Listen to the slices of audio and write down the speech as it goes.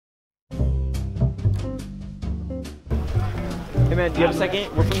Hey man, do you have a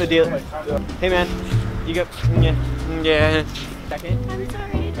second? We're from the deal. Hey man, you got yeah. Second. I'm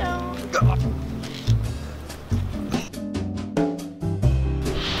sorry, don't.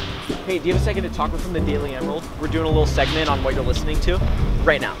 Hey, do you have a second to talk? We're from the Daily Emerald. We're doing a little segment on what you're listening to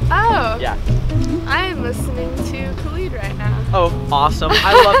right now. Oh. Yeah. I am listening to Khalid right now. Oh, awesome.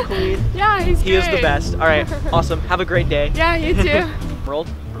 I love Khalid. Yeah, he's He is the best. All right, awesome. Have a great day. Yeah, you too. Emerald,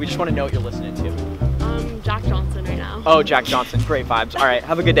 we just want to know what you're listening to. Jack Johnson right now. Oh, Jack Johnson. Great vibes. All right,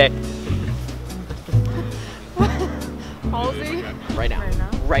 have a good day. Halsey? Right now.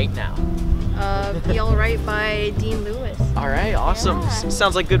 Right now. Be Alright by Dean Lewis. All right, awesome. Yeah.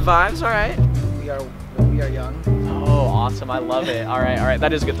 Sounds like good vibes. All right. We are young. Oh, awesome. I love it. All right.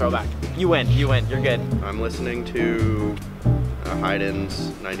 That is a good throwback. You win. You're good. I'm listening to Haydn's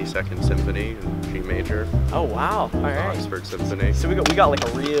 92nd Symphony in G major. Oh, wow. All right. Oxford Symphony. So we got like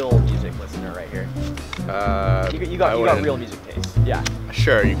a real music listener right here. You got real music taste. Yeah.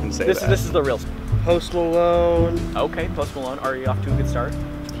 Sure, you can say that. This is the real. Post Malone. Okay, Post Malone. Are you off to a good start?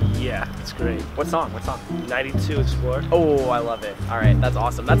 Yeah, it's great. What song? 92 Explore. Oh, I love it. All right, that's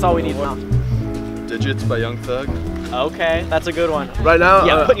awesome. That's all we need now. Digits by Young Thug. Okay, that's a good one. Right now,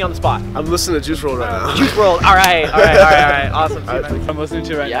 Yeah, I'm putting you on the spot. I'm listening to Juice WRLD right now. Juice WRLD. All right. Awesome. I'm listening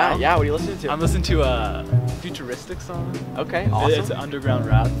to right now. Yeah. What are you listening to? I'm listening to a futuristic song. Okay, awesome. It's an underground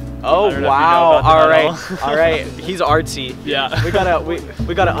rap. Oh I don't know if you know wow! about that at All right. He's artsy. Yeah. We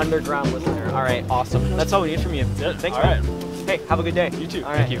got an underground listener. All right, awesome. That's all we need from you. Thanks, all man. right. Hey, have a good day. You too.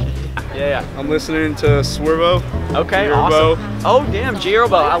 All right. Thank you. Yeah. I'm listening to Swervo. Okay, Jerbo. awesome. Oh damn,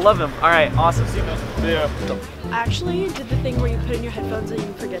 Jerbo. I love him. All right, awesome. See you, man. Yeah. I actually did the thing where you put in your headphones and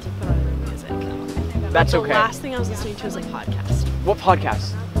you forget to put on your music. That's okay. The last thing I was listening to was like podcast. What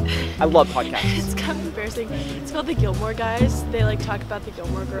podcast? I love podcasts. It's kind of embarrassing. It's called The Gilmore Guys. They like talk about the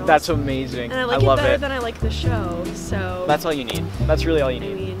Gilmore Girls. That's amazing. And I like love it better it. than I like the show. So That's all you need. That's really all you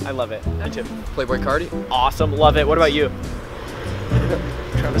need. mean- I love it. Me too. Playboy Cardi. Awesome. Love it. What about you?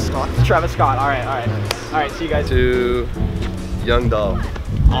 Travis Scott. Travis Scott. All right. See you guys. To Young Doll.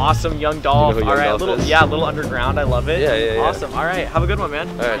 Awesome, Young Dolph. You know who All Young right, Dolph is? a little underground. I love it. Yeah. Awesome. All right, have a good one, man.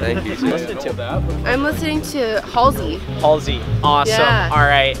 All right, thank you. Listen to I'm listening to Halsey. Halsey. Awesome. Yeah. All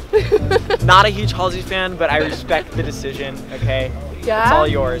right. Not a huge Halsey fan, but I respect the decision. Okay. Yeah? It's all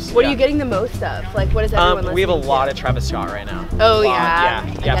yours. What are you getting the most of? Like, what is everyone listening We have a to? lot of Travis Scott right now. Oh, A lot. yeah. I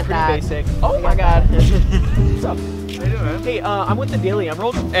Yeah, get pretty that. basic. Oh my God. What's up? Hey, I'm with the Daily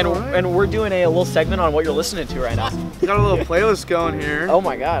Emerald, and we're doing a little segment on what you're listening to right now. We got a little playlist going here. Oh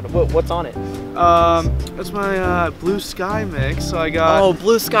my God, what's on it? That's my Blue Sky mix. So I got. Oh,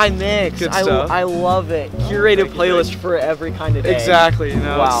 Blue Sky Mix. Good stuff. I love it. Curated playlist for every kind of day. Exactly. You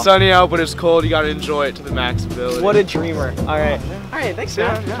know, Wow. it's sunny out, but it's cold. You gotta enjoy it to the max ability. What a dreamer. All right, thanks,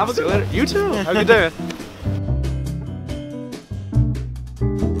 man. Yeah. Have a See good you one. later. You too. Have a good day.